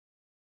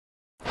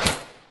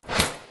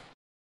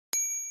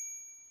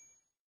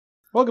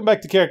Welcome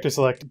back to Character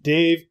Select.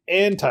 Dave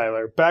and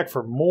Tyler back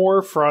for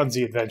more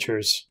Franzi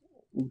adventures.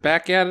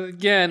 Back at it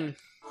again.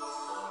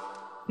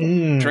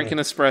 Drinking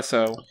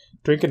espresso.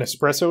 Drinking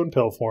espresso in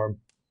pill form.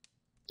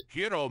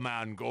 Hero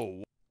man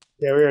go.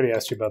 Yeah, we already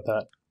asked you about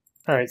that.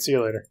 Alright, see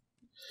you later.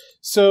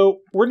 So,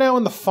 we're now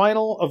in the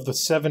final of the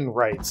 7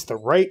 rites, the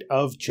Rite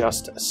of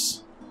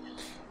Justice.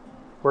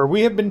 Where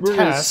we have been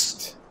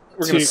tasked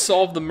We're going to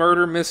solve the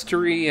murder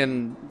mystery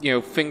and,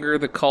 finger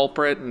the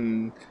culprit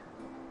and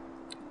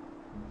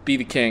be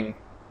the king.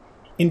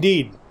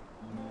 Indeed.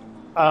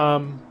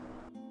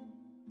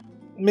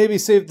 Maybe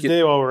save the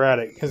day while we're at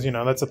it, because,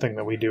 that's a thing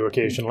that we do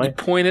occasionally. You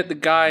point at the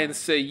guy and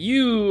say,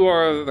 "You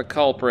are the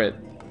culprit."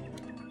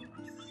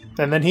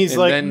 And then he's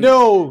like,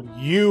 "No,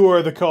 you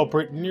are the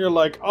culprit." And you're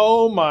like,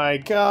 "Oh my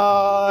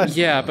god."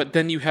 Yeah, but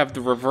then you have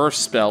the reverse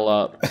spell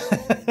up.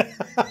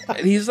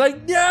 And he's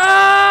like,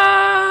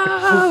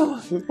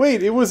 "No!"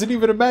 Wait, it wasn't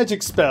even a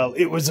magic spell.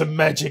 It was a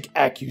magic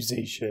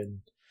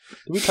accusation.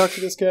 Did we talk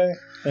to this guy?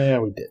 Yeah,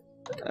 we did.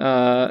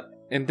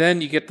 And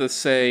then you get to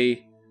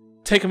say,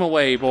 "Take him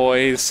away,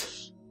 boys."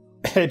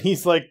 And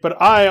he's like, "But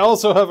I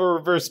also have a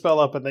reverse spell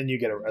up," and then you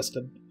get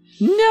arrested.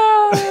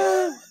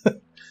 No!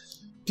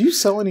 Do you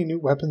sell any new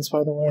weapons,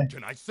 by the way?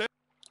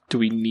 Do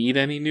we need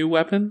any new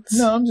weapons?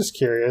 No, I'm just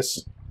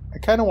curious. I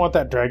kind of want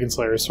that Dragon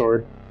Slayer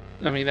sword.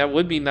 I mean, that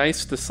would be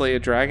nice to slay a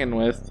dragon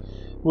with.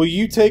 Will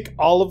you take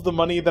all of the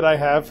money that I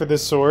have for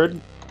this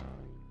sword?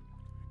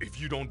 If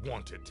you don't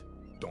want it,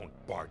 don't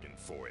bargain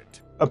for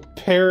it.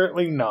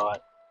 Apparently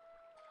not.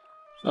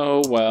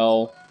 Oh,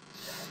 well.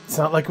 It's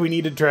not like we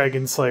need a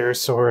Dragon Slayer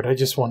sword. I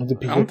just wanted to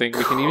be... I don't think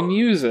we can even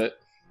use it.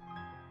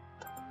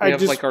 We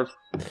have, like,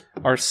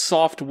 our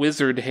soft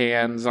wizard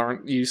hands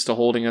aren't used to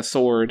holding a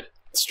sword.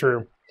 It's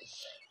true.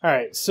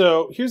 Alright,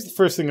 so here's the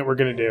first thing that we're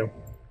gonna do.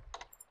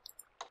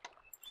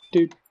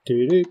 We're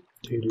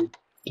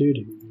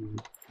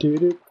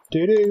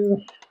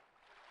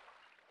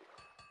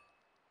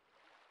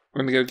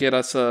gonna go get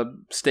us a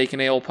steak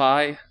and ale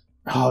pie.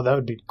 Oh, that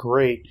would be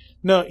great.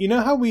 No, you know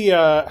how we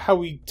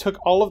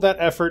took all of that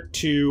effort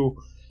to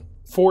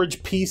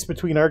forge peace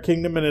between our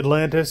kingdom and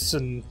Atlantis,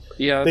 and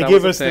they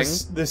give us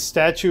this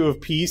statue of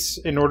peace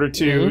in order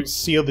to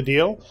seal the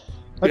deal?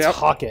 Let's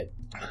hawk it.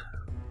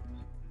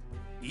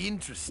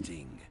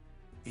 Interesting.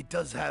 It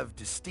does have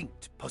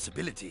distinct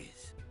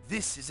possibilities.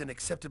 This is an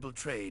acceptable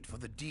trade for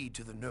the deed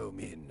to the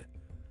no-min.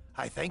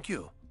 I thank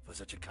you for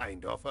such a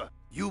kind offer.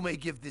 You may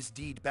give this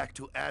deed back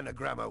to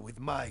Anagramma with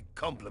my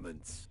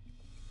compliments.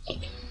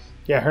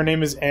 Yeah, her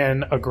name is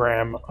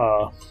Anagram.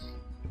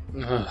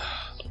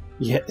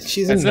 Yeah,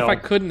 she's as if I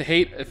couldn't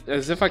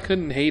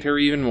hate her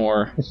even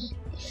more.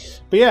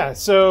 But yeah,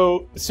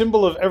 so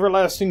symbol of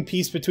everlasting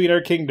peace between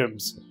our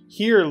kingdoms.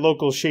 Here,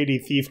 local shady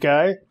thief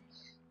guy.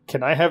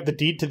 Can I have the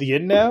deed to the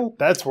inn now?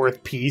 That's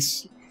worth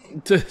peace.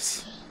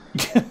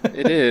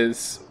 It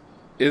is.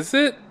 Is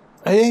it?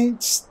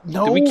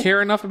 No. Do we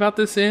care enough about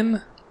this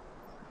inn?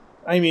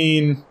 I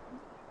mean,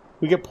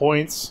 we get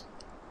points.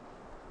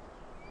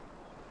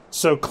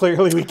 So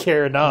clearly we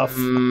care enough.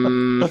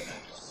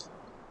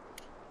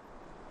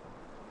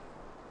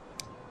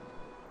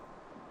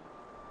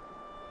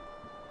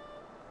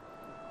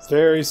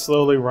 Very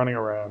slowly running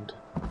around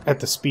at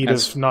the speed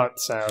of not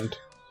sound.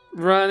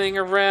 Running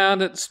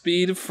around at the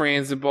speed of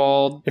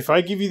Franzibald. If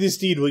I give you this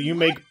deed, will you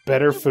make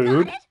better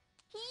food?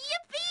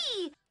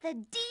 Yippee! The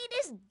deed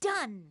is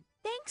done.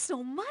 Thanks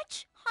so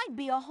much. I'd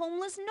be a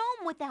homeless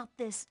gnome without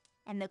this.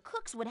 And the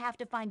cooks would have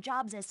to find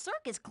jobs as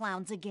circus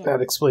clowns again.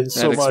 That explains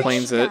so much. That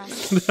explains it.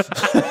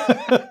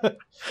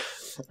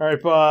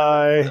 Alright,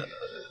 bye.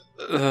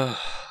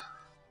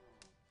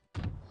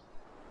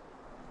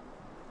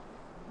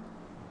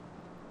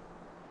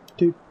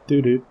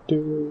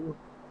 Do.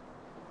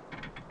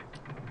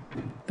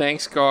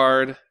 Thanks,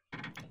 guard.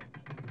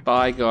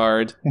 Bye,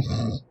 guard.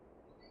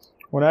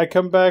 When I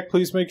come back,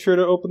 please make sure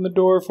to open the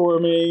door for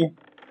me.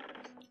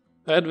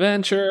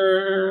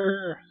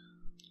 Adventure!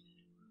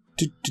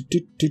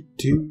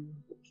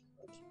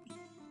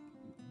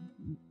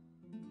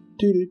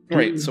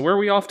 Right, so where are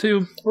we off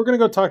to? We're gonna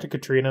go talk to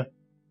Katrina.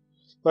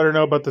 Let her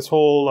know about this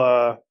whole,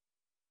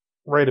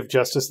 right of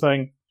justice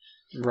thing.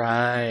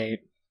 Right.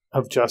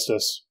 Of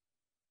justice.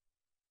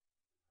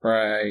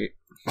 Right.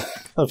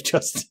 Of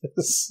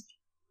justice.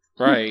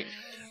 Right.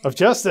 Of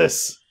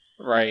justice.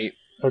 Right.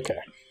 Okay.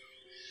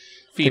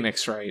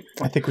 Phoenix, right.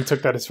 I think we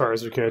took that as far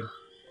as we could.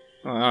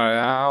 Good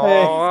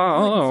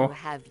to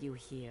have you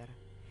here.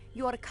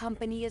 Your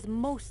company is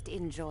most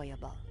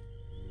enjoyable.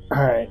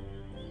 Alright.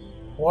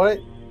 What?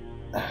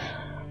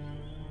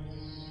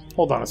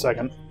 Hold on a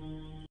second.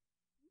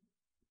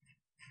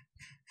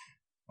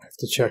 I have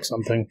to check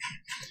something.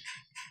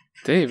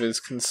 Dave is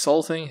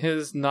consulting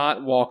his not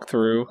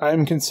walkthrough.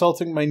 I'm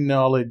consulting my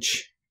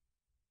knowledge.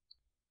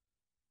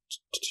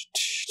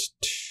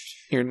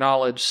 Your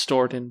knowledge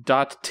stored in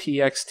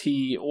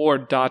 .txt or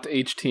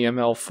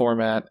 .html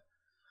format.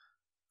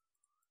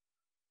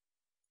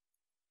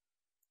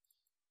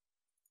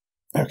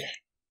 Okay.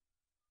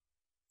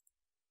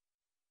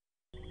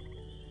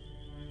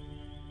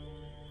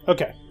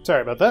 Okay,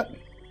 sorry about that.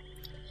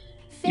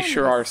 You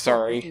sure are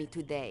sorry. Me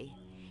today.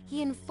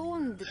 He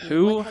informed me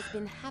Who? what has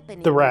been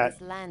happening The rat. in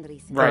this land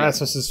recently. Right.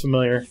 Erasmus is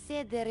familiar. He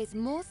said there is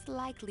most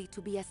likely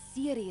to be a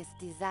serious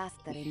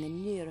disaster in the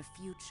near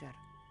future.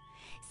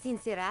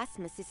 Since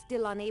Erasmus is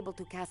still unable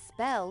to cast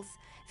spells,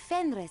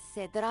 Fenris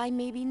said that I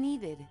may be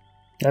needed.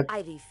 I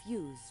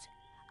refused.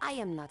 I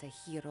am not a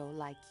hero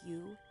like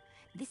you.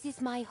 This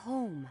is my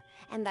home,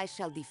 and I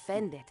shall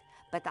defend it,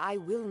 but I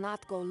will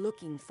not go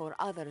looking for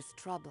others'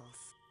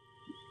 troubles.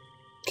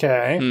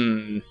 Okay.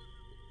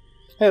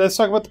 Hey, let's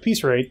talk about the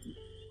peace rate.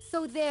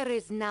 So there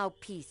is now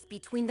peace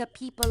between the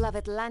people of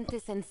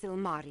Atlantis and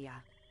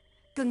Silmaria.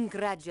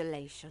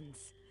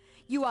 Congratulations.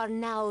 You are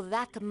now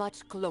that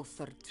much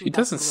closer to He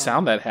doesn't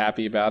sound that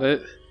happy about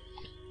it.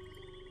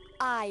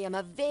 I am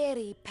a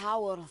very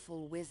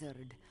powerful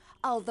wizard,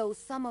 although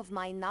some of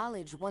my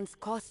knowledge once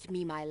cost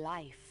me my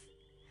life.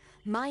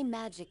 My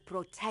magic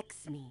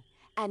protects me,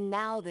 and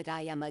now that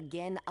I am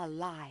again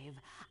alive,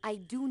 I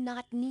do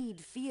not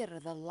need fear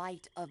the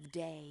light of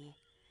day.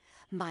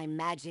 My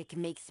magic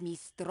makes me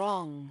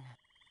strong.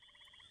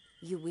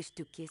 You wish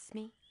to kiss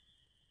me?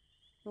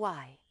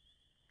 Why?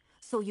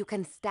 So you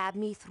can stab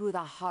me through the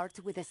heart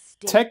with a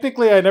stick?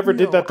 Technically, I never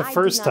did that the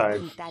first time.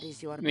 Think that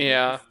is your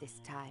yeah. This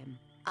time.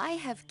 I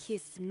have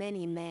kissed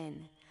many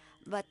men,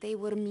 but they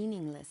were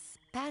meaningless,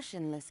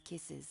 passionless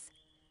kisses.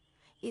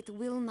 It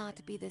will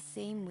not be the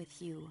same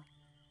with you,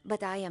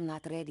 but I am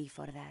not ready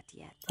for that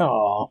yet.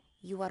 Aww.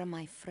 You are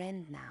my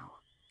friend now.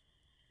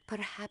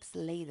 Perhaps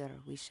later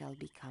we shall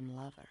become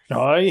lovers.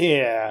 Oh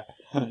yeah,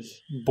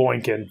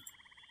 boinkin'.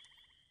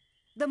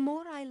 The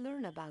more I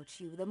learn about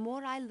you, the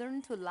more I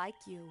learn to like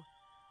you.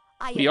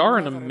 We are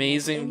an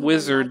amazing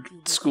wizard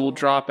school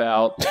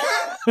dropout.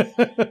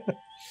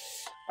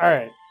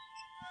 Alright.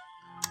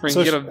 We're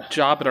gonna get a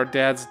job at our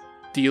dad's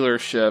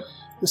dealership.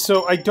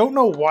 So I don't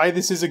know why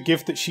this is a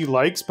gift that she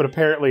likes, but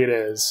apparently it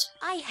is.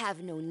 I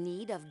have no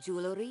need of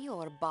jewelry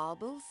or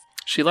baubles.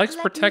 She likes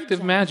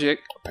protective magic.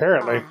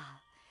 Apparently.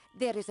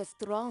 There is a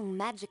strong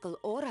magical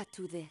aura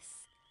to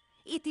this.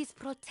 It is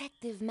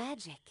protective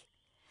magic.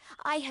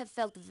 I have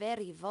felt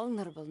very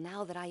vulnerable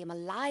now that I am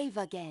alive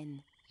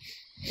again.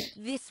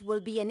 This will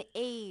be an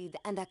aid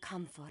and a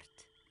comfort.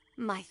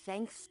 My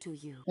thanks to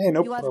you. Hey,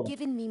 no you problem. have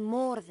given me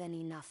more than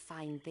enough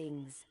fine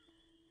things.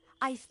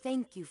 I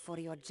thank you for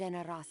your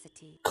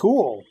generosity.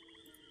 Cool.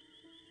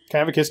 Can I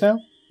have a kiss now?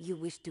 You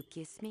wish to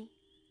kiss me?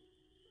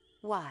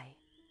 Why?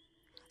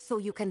 So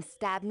you can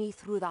stab me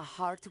through the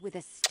heart with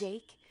a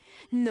stake?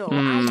 No,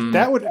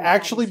 that would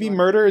actually be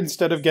murder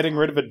instead of getting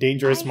rid of a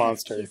dangerous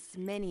monster.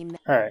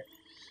 Alright.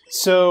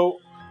 So...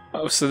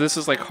 Oh, so this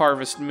is like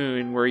Harvest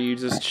Moon, where you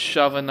just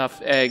shove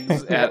enough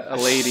eggs at a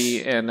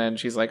lady, and then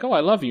she's like, oh, I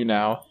love you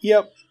now.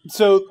 Yep.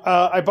 So,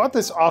 I bought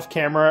this off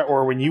camera,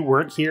 or when you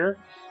weren't here.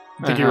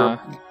 I think you were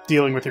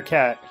dealing with your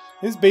cat.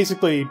 It's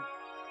basically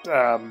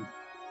an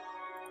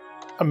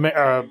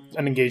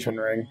engagement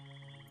ring.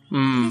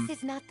 This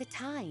is not the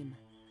time.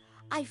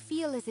 I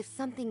feel as if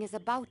something is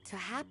about to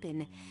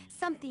happen.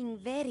 Something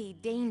very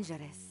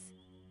dangerous.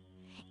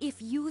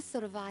 If you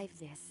survive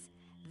this,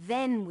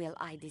 then will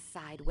I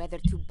decide whether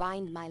to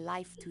bind my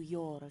life to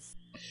yours.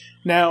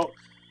 Now,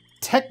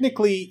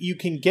 technically, you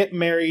can get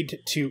married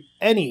to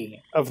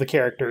any of the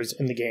characters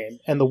in the game.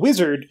 And the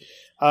wizard,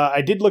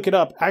 I did look it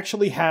up,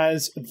 actually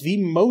has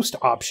the most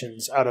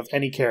options out of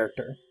any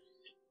character.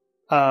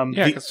 Yeah,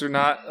 because they're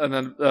not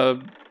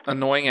an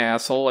annoying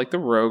asshole like the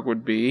rogue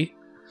would be.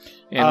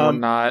 And we're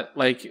not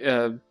like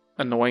an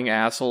annoying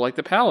asshole like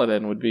the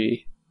paladin would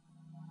be.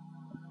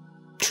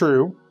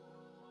 True.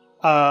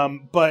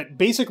 But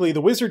basically,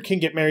 the wizard can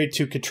get married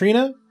to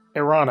Katrina,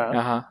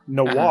 Irana,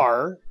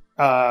 Noir,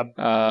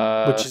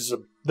 which is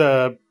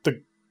the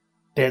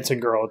dancing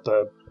girl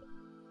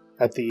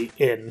at the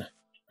inn.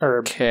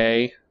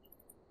 Okay.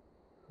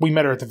 We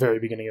met her at the very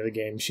beginning of the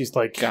game. She's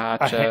like,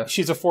 gotcha.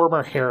 She's a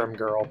former harem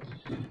girl.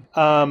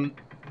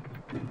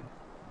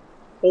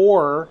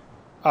 Or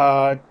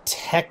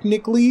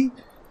technically,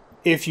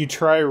 if you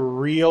try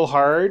real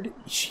hard,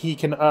 he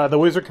can. The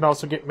wizard can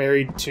also get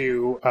married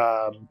to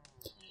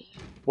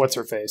what's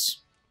her face?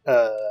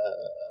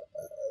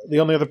 The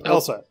only other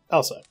Elsa.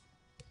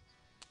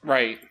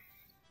 Right.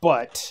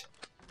 But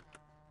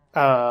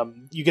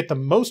you get the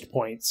most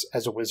points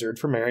as a wizard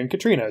for marrying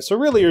Katrina. So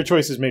really, your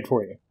choice is made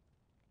for you.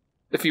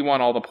 If you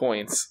want all the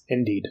points.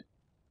 Indeed.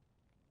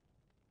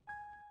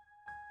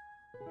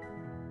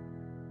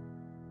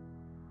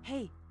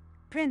 Hey,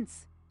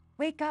 Prince,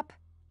 wake up.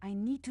 I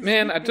need to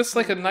Man, I'd just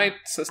like a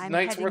night's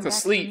worth of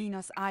sleep. To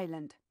Minos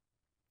Island.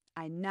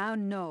 I now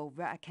know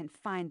where I can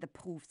find the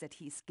proof that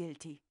he's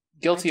guilty.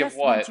 Guilty of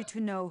what? I just want you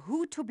to know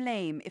who to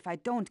blame if I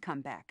don't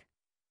come back.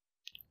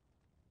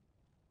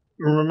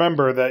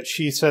 Remember that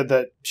she said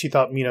that she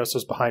thought Minos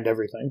was behind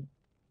everything.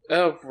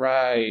 Oh,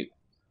 right.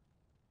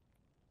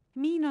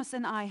 Minos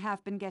and I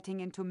have been getting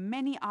into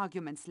many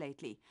arguments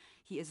lately.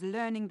 He is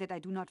learning that I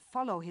do not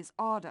follow his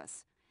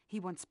orders. He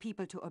wants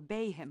people to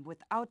obey him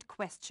without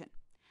question.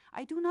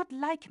 I do not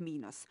like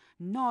Minos,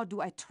 nor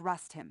do I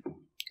trust him.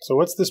 So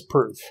what's this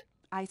proof?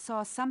 I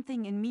saw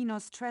something in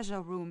Minos'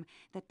 treasure room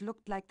that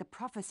looked like the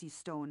Prophecy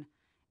Stone.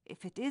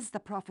 If it is the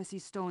Prophecy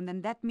Stone,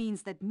 then that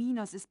means that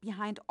Minos is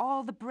behind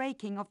all the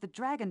breaking of the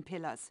dragon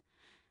pillars.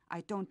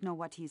 I don't know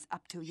what he's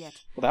up to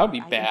yet. Well, that would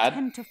be bad. I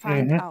intend to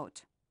find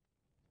out.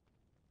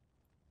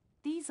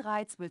 These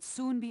rites will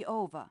soon be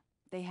over.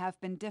 They have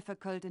been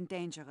difficult and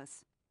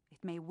dangerous. It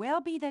may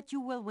well be that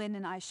you will win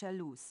and I shall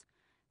lose.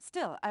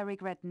 Still, I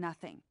regret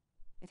nothing.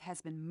 It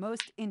has been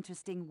most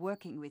interesting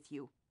working with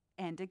you.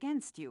 And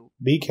against you.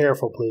 Be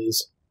careful,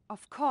 please.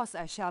 Of course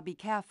I shall be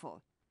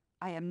careful.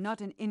 I am not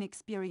an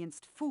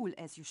inexperienced fool,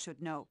 as you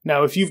should know.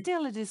 Now, if you...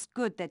 Still, it is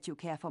good that you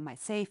care for my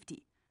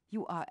safety.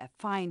 You are a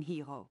fine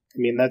hero. I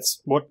mean,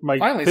 that's what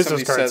my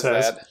business card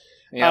says.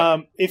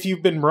 Yeah. If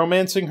you've been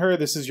romancing her,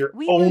 this is your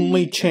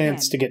only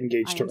chance to get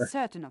engaged to her. I am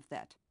certain of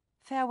that.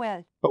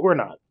 Farewell. But we're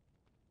not.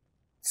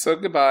 So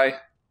goodbye.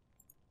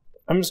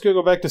 I'm just gonna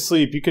go back to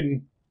sleep. You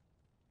can...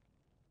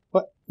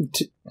 What?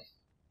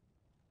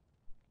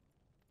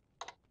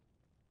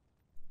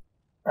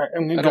 All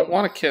right, I don't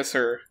want to kiss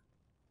her.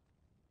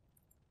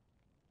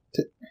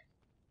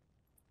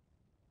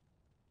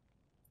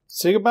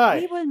 Say goodbye.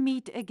 We will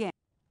meet again.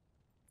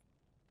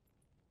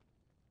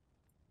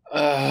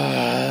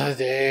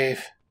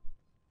 Dave.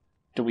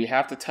 Do we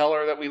have to tell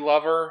her that we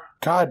love her?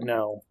 God,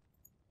 no.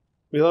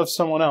 We love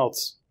someone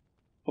else.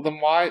 Well, then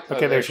why?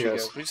 Okay, there she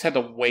goes. We just had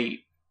to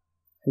wait.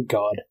 Thank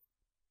God.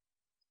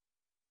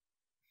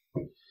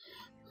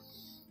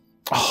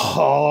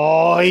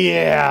 Oh,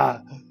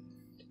 yeah.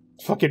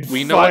 Fucking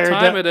we know what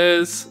time it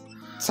is.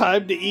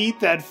 Time to eat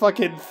that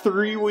fucking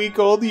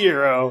 3-week-old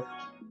gyro.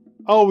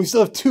 Oh, we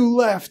still have 2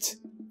 left.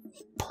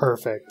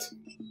 Perfect.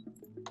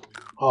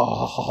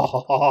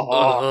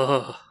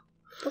 Oh.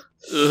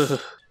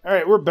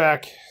 Alright, we're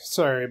back.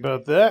 Sorry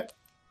about that.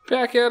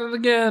 Back at it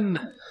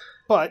again.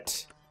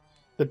 But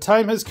the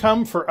time has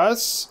come for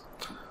us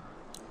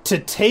to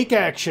take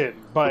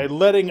action by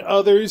letting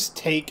others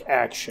take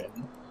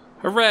action.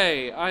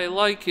 Hooray! I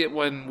like it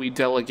when we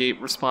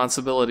delegate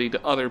responsibility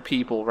to other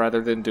people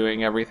rather than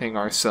doing everything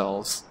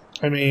ourselves.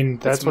 I mean,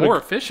 that's more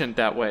efficient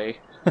that way.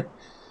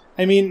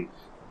 I mean,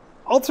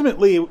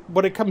 ultimately,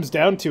 what it comes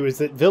down to is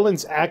that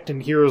villains act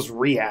and heroes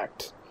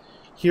react.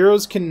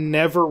 Heroes can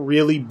never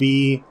really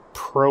be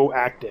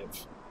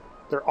proactive.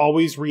 They're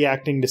always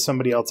reacting to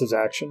somebody else's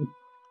action.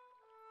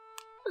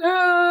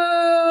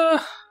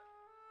 I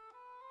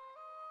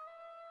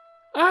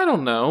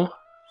don't know.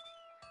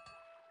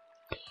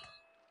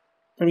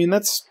 I mean,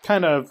 that's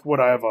kind of what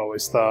I've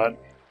always thought.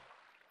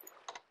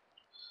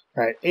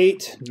 Alright,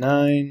 8,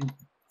 9,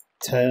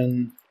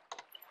 10,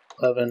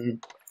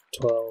 11,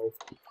 12,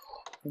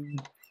 1,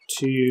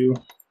 2,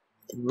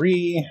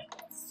 3,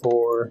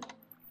 4,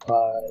 5,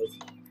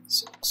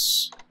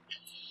 6.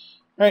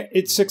 Alright,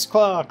 it's 6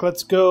 o'clock.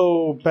 Let's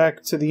go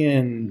back to the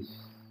inn.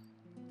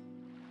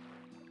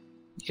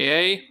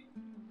 Yay.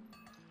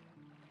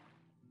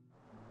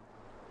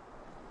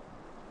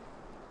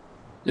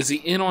 Is the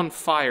inn on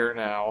fire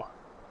now?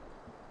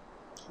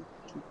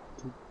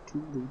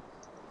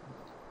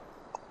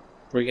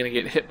 We're gonna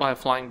get hit by a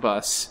flying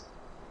bus.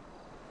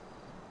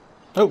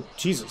 Oh,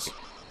 Jesus.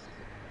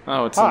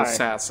 Oh, it's an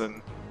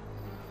assassin.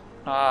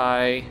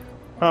 Hi.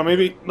 Oh,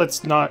 maybe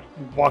let's not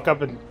walk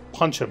up and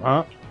punch him,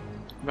 huh?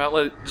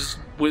 About just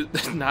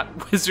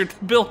not wizard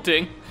the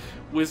building,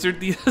 wizard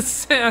the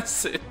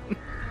assassin.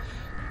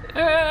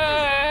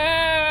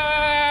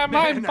 My balls!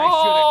 I should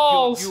have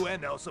killed you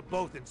and Elsa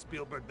both in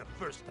Spielburg the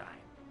first time.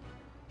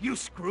 You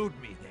screwed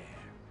me there.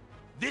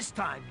 This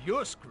time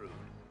you're screwed.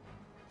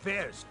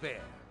 Fair's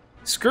fair.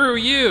 Screw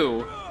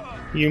you!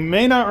 You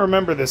may not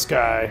remember this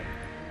guy.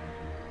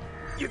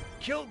 You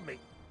killed me.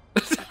 I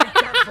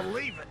can't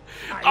believe it.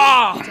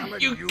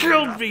 You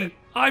killed me!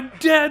 I'm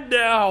dead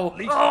now!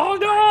 Oh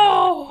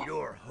no!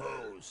 Your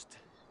host.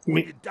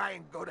 When you die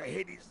and go to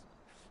Hades,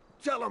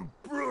 tell him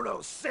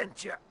Bruno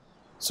sent you.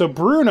 So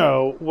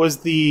Bruno was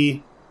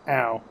the...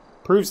 Ow.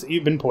 Proves that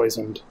you've been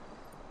poisoned.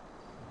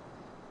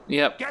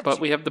 Yep, but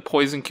we have the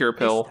poison cure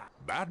pill.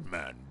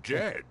 Batman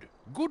dead.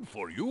 Good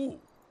for you.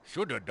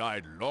 Should have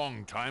died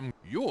long time.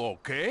 You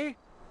okay?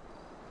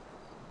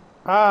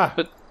 Ah,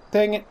 but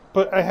dang it.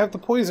 But I have the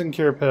poison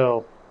cure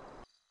pill.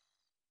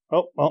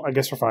 Oh, well, I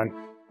guess we're fine.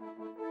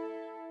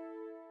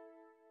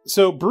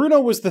 So Bruno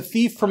was the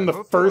thief from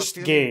the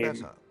first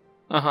game.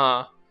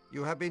 Uh-huh.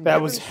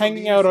 That was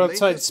hanging out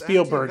outside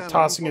Spielburg,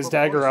 tossing his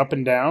dagger up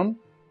and down.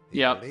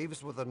 Yep.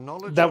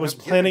 That was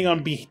planning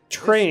on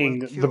betraying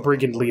the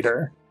brigand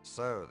leader.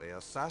 So the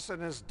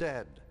assassin is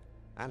dead,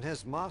 and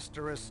his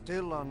master is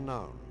still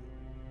unknown.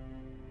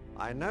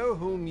 I know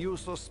whom you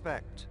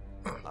suspect.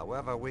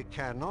 However, we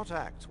cannot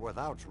act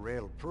without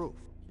real proof.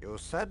 You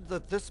said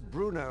that this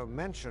Bruno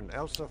mentioned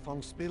Elsa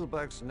von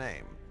Spielberg's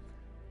name,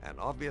 and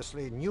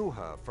obviously knew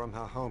her from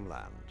her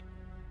homeland.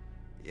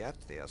 Yet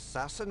the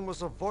assassin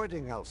was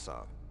avoiding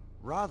Elsa,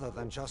 rather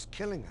than just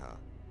killing her,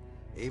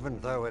 even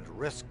though it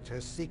risked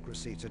his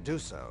secrecy to do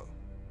so.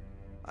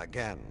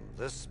 Again,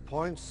 this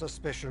points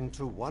suspicion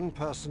to one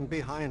person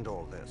behind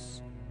all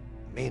this.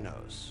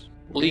 Minos.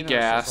 Lee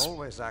has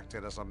always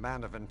acted as a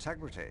man of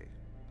integrity.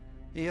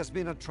 He has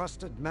been a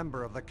trusted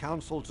member of the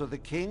council to the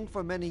king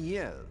for many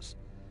years.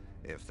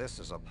 If this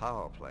is a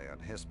power play on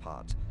his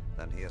part,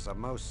 then he is a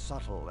most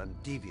subtle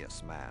and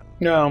devious man.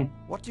 No.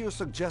 What do you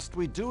suggest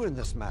we do in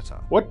this matter?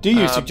 What do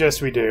you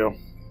suggest we do?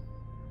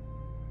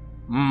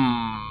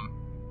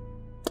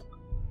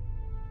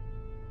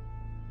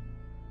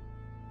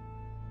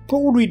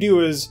 What would we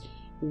do as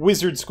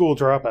wizard school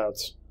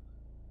dropouts?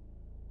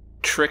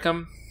 Trick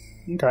him.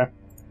 Okay.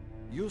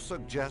 You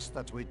suggest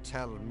that we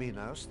tell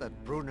Minos that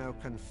Bruno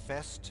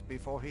confessed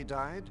before he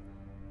died?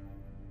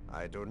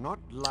 I do not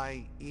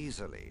lie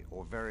easily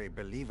or very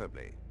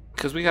believably.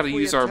 Because we gotta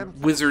use our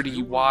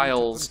wizardy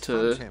wiles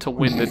to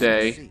win the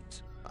day.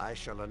 I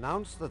shall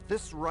announce that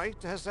this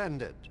rite has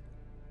ended.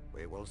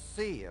 We will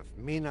see if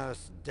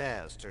Minos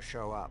dares to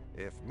show up.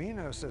 If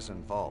Minos is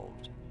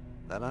involved,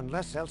 then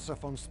unless Elsa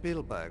von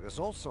Spielburg is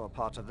also a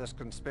part of this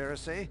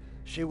conspiracy,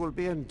 she will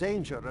be in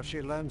danger if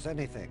she learns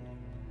anything.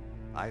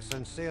 I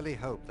sincerely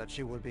hope that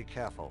she will be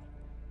careful.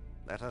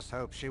 Let us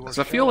hope she will. Because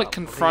I feel like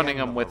confronting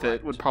him with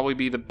it would probably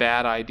be the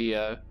bad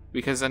idea.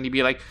 Because then he'd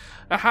be like,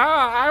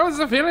 "Aha! I was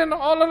a villain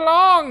all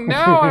along.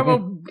 Now I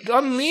will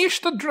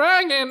unleash the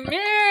dragon."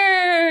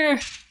 Yeah.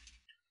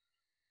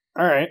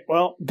 All right.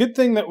 Well, good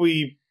thing that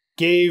we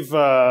gave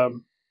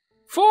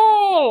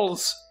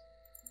fools.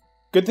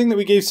 Good thing that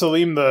we gave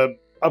Salim the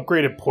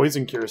upgraded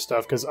poison cure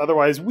stuff, because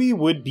otherwise we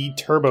would be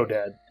turbo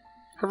dead.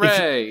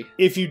 Hooray!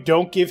 If you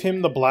don't give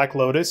him the Black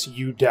Lotus,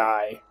 you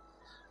die.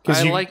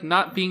 I like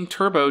not being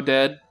turbo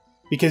dead.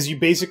 Because you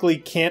basically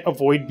can't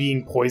avoid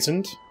being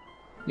poisoned.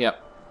 Yep.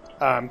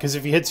 Because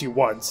if he hits you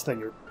once,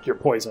 then you're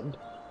poisoned.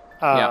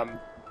 Yep.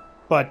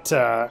 But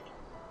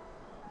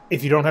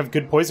if you don't have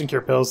good poison cure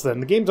pills, then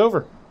the game's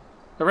over.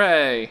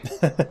 Hooray!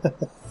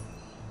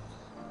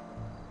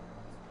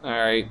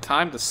 Alright,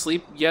 time to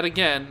sleep yet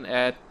again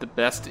at the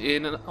best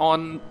inn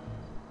on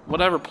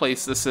whatever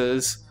place this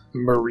is.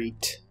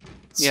 Marit.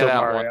 Yeah,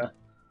 that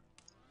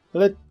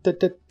one.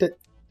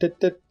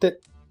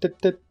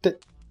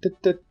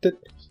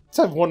 Let's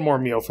have one more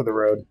meal for the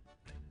road.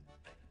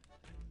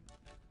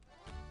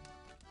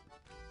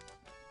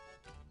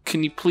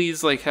 Can you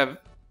please, like, have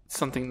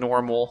something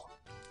normal?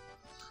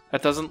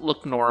 That doesn't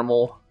look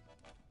normal.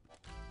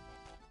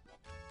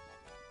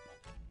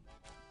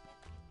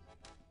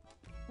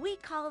 We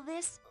call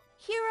this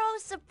Hero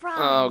Surprise.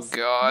 Oh,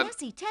 God.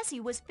 Nessie Tessie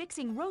was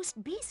fixing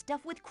roast beef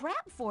stuffed with crab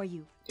for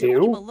you. Ew.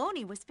 Tony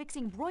Maloney was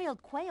fixing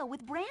broiled quail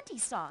with brandy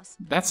sauce.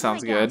 That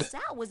sounds My gal good.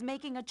 Sal was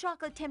making a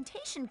chocolate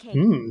temptation cake.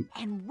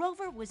 And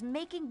Rover was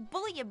making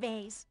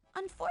bouillabaisse.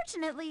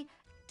 Unfortunately,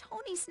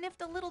 Tony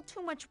sniffed a little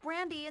too much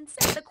brandy and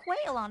set the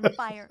quail on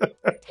fire.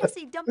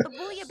 Tessie dumped the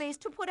bouillabaisse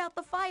to put out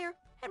the fire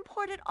and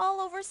poured it all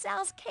over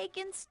Sal's cake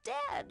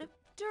instead.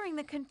 During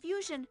the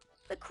confusion,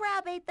 the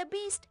crab ate the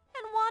beast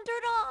and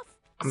wandered off.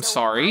 I'm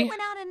sorry? I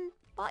went out and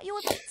bought you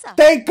a pizza.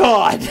 Thank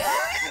God!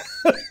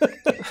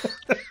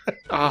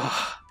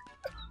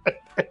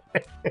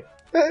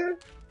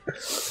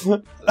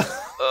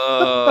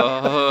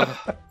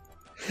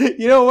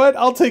 You know what?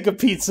 I'll take a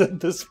pizza at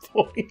this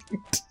point.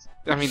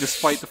 I mean,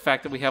 despite the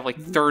fact that we have like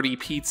 30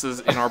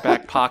 pizzas in our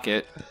back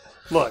pocket.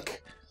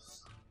 Look.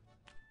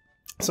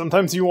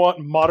 Sometimes you want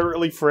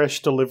moderately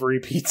fresh delivery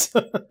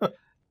pizza.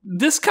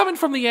 This coming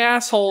from the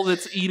asshole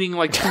that's eating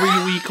like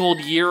 3-week-old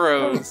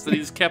gyros that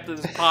he's kept in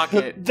his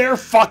pocket. They're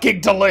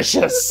fucking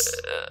delicious!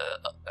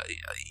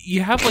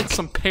 You have like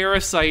some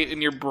parasite in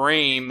your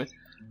brain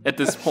at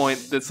this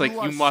point that's like,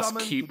 you must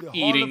keep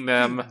eating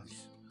them.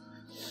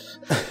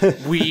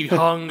 We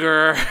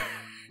hunger.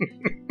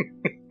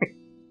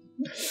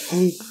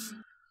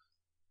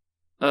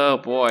 Oh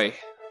boy.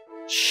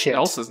 Shit.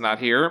 Elsa's not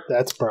here.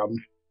 That's a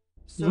problem.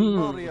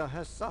 Silvaria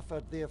has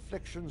suffered the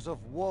afflictions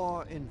of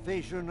war,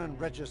 invasion, and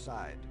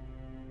regicide.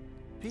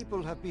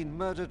 People have been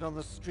murdered on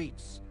the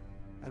streets,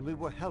 and we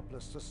were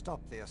helpless to stop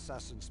the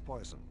assassin's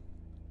poison.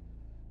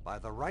 By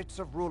the rights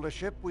of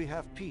rulership, we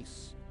have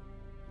peace.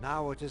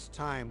 Now it is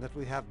time that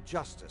we have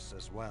justice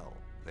as well.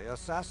 The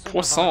assassin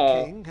of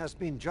our king has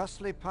been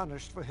justly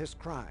punished for his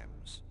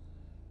crimes.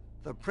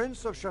 The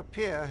Prince of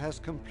Shapeir has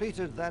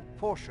completed that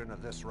portion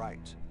of this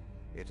rite.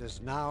 It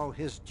is now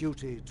his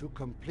duty to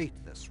complete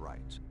this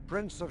rite.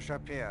 Prince of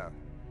Shapeir,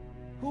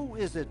 who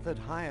is it that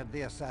hired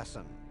the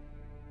assassin?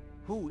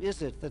 Who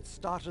is it that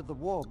started the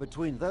war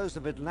between those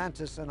of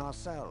Atlantis and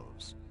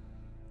ourselves?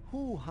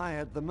 Who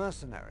hired the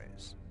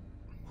mercenaries?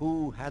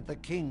 Who had the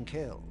king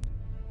killed?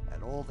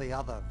 And all the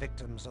other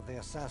victims of the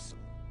assassin?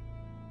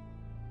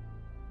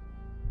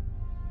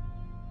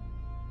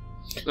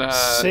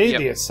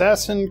 The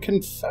assassin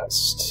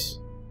confessed.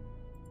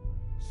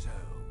 So,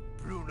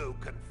 Bruno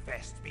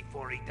confessed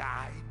before he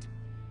died?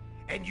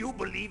 And you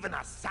believe an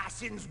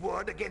assassin's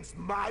word against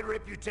my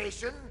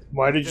reputation?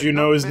 Why did you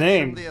know his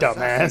name,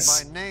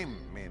 dumbass? By name,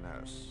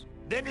 Minos.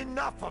 Then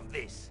enough of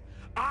this.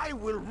 I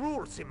will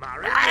rule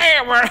Cimmerian.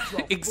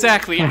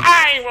 Exactly.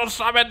 I will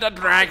summon the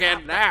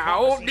dragon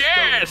now.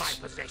 Yes.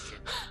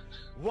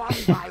 One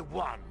by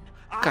one.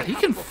 God, he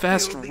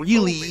confessed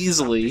really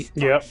easily.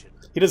 Yep.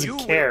 He doesn't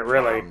care,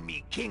 really. You will crown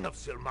me king of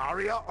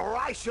Silmaria, or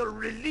I shall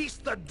release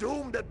the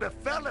doom that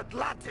befell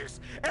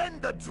Atlantis,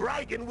 and the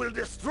dragon will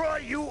destroy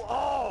you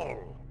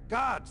all!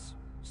 Guards,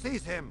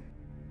 seize him!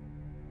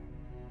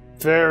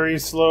 Very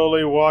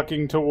slowly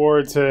walking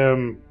towards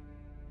him.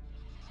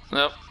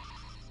 Nope.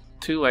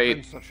 Too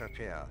late. Prince of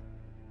Shapeir,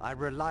 I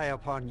rely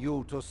upon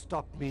you to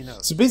stop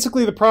Minos. So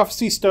basically the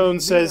Prophecy Stone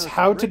says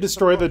how to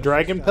destroy the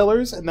Dragon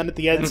Pillars, and then at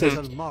the end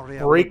says,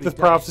 break the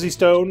Prophecy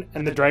Stone,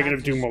 and the Dragon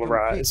of Doom will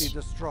arise.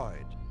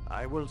 Destroyed.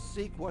 I will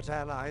seek what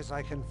allies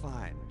I can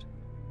find,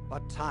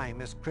 but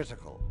time is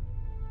critical.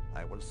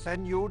 I will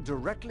send you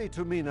directly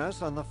to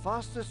Minos on the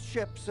fastest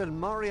ship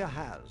Silmaria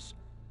has.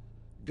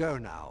 Go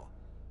now,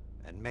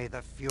 and may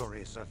the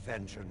Furies of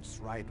Vengeance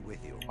ride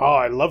with you. Oh,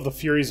 I love the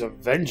Furies of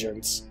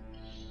Vengeance.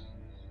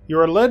 You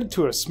are led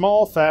to a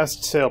small,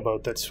 fast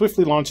sailboat that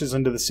swiftly launches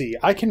into the sea.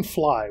 I can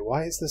fly.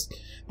 Why is this?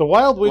 The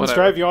wild winds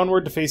drive you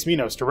onward to face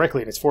Minos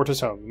directly in its fortress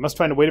home. You must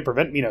find a way to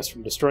prevent Minos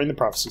from destroying the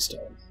Prophecy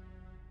Stone.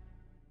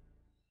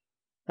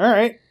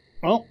 Alright.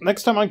 Well,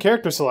 next time on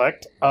Character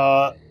Select,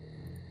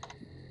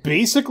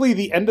 basically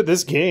the end of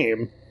this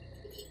game.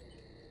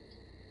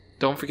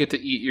 Don't forget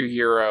to eat your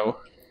euro.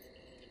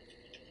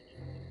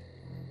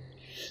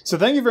 So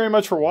thank you very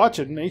much for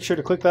watching. Make sure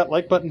to click that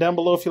like button down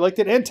below if you liked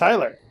it. And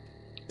Tyler.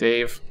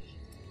 Dave.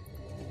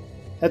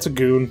 That's a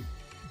goon.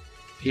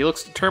 He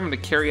looks determined to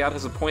carry out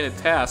his appointed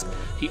task.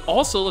 He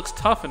also looks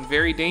tough and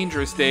very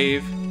dangerous,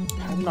 Dave.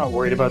 I'm not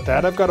worried about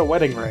that. I've got a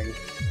wedding ring.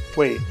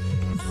 Wait,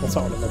 that's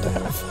not what I meant to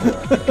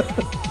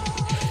have.